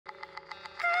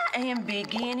am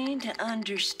beginning to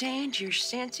understand your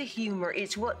sense of humor.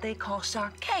 It's what they call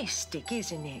sarcastic,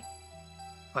 isn't it?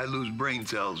 I lose brain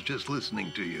cells just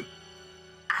listening to you.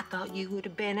 I thought you would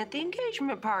have been at the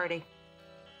engagement party.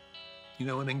 You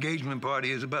know, an engagement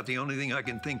party is about the only thing I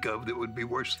can think of that would be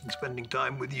worse than spending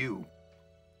time with you.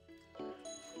 I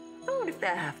wonder if they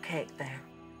have cake there.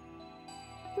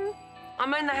 I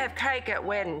mean, they have cake at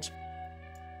weddings,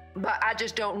 but I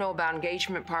just don't know about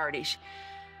engagement parties.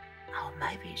 Oh,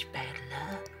 maybe it's bad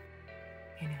luck.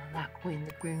 You know, like when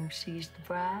the groom sees the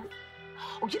bride.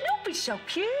 Oh, you know it'd be so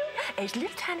cute? There's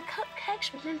little tiny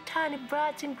cupcakes with little tiny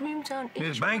brides and grooms on each.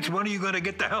 Miss Banks, when are you going to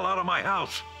get the hell out of my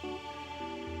house?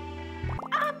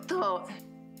 I thought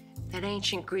that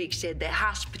ancient Greeks said that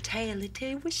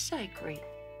hospitality was sacred.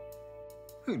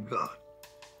 Good God.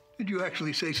 Did you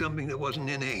actually say something that wasn't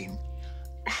inane?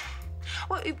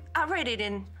 Well, I read it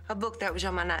in a book that was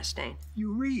on my nightstand.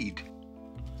 You read?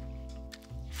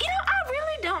 You know, I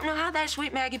really don't know how that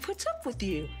sweet Maggie puts up with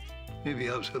you. Maybe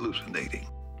I was hallucinating.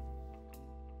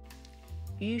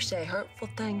 You say hurtful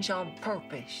things on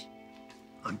purpose.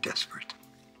 I'm desperate.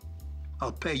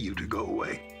 I'll pay you to go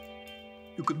away.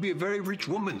 You could be a very rich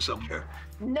woman somewhere.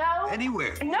 No.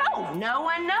 Anywhere. No, no,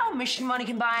 and no. Mission money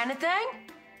can buy anything.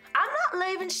 I'm not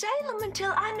leaving Salem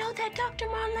until I know that Dr.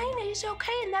 Marlena is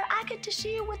okay and that I get to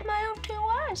see her with my own 2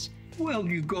 eyes. Well,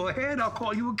 you go ahead. I'll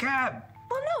call you a cab.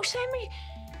 Well, no, Sammy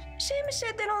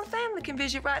said that only family can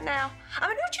visit right now. I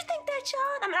mean, don't you think that's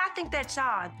odd? I mean, I think that's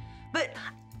odd. But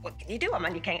what can you do? I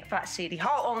mean, you can't fight City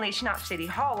Hall, only it's not City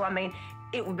Hall. I mean,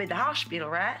 it would be the hospital,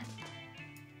 right?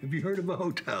 Have you heard of a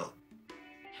hotel?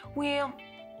 Well,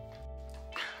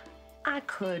 I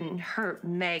couldn't hurt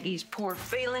Maggie's poor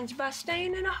feelings by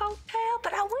staying in a hotel,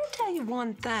 but I will tell you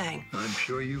one thing. I'm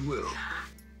sure you will.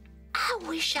 I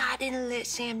wish I didn't let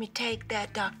Sammy take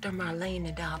that Dr.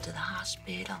 Marlena doll to the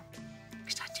hospital,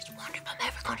 because I just wonder if I'm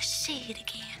ever going to see it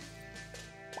again.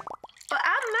 But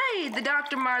I made the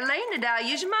Dr. Marlena doll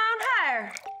using my own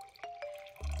hair.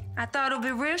 I thought it would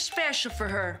be real special for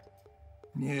her.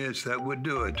 Yes, that would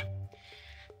do it.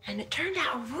 And it turned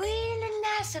out really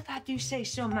nice, if I do say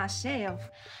so myself.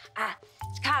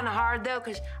 It's kind of hard, though,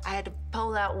 because I had to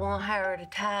pull out one hair at a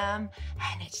time,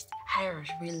 and its hair is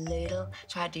really little,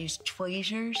 so I had to use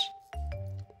tweezers.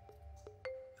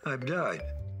 I've died.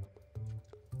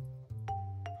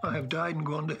 I have died and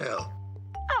gone to hell.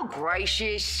 Oh,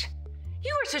 gracious.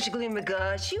 You are such a gloomy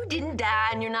Gus. You didn't die,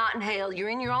 and you're not in hell. You're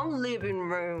in your own living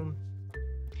room.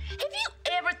 Have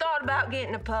you ever thought about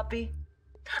getting a puppy?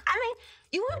 I mean,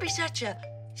 you wouldn't be such a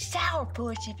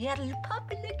sourpuss if you had a little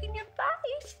puppy licking your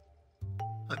face.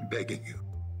 I'm begging you.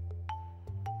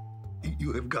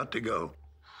 You have got to go.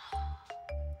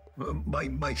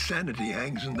 My sanity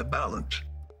hangs in the balance.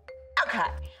 Okay,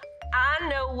 I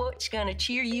know what's gonna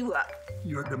cheer you up.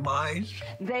 Your demise?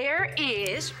 There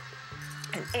is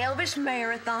an Elvis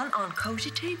marathon on Cozy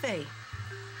TV.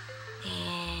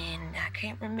 And I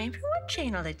can't remember what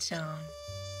channel it's on.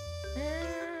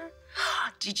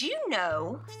 Did you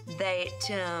know that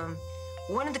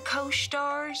one of the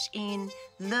co-stars in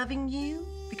Loving You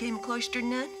became a cloistered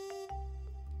nun?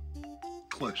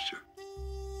 Cloister.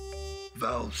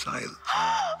 Val Salem.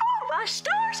 Oh, my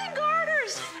stars and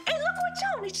garters! And look what's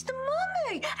on, it's the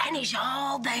mummy. And he's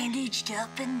all bandaged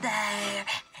up in there.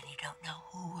 And you don't know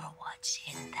who or what's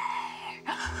in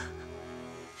there.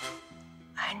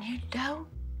 And you don't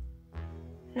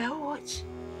know what's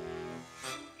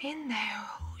in there,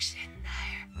 who's in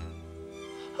there.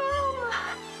 Oh,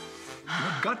 my.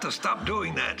 You've got to stop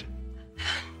doing that.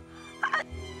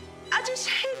 I just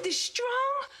had this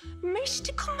strong,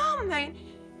 mystical moment.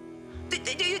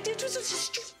 It was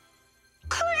a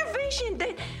clear vision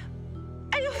that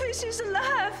Elvis is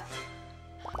alive.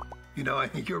 You know, I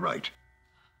think you're right.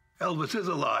 Elvis is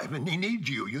alive, and he needs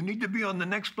you. You need to be on the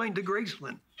next plane to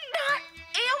Graceland. Not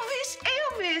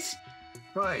Elvis.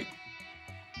 Right.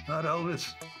 Not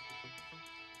Elvis.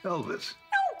 Elvis.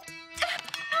 No,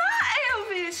 not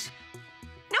Elvis.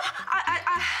 No,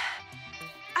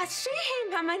 I see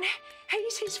him. I mean,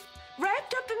 he's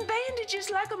wrapped up in bandages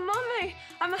like a mummy.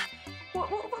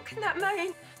 What can that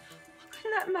mean? What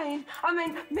can that mean? I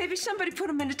mean, maybe somebody put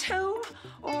him in a tomb,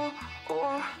 or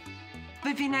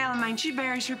maybe now, I mean, she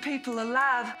buries her people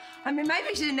alive. I mean, maybe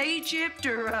he's in Egypt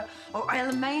or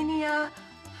Alemania.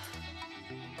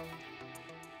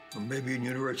 Or maybe in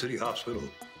University Hospital,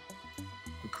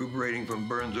 recuperating from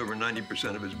burns over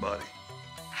 90% of his body.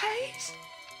 He's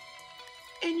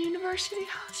in University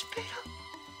Hospital.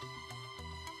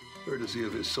 Courtesy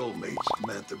of his soulmate,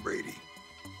 Samantha Brady.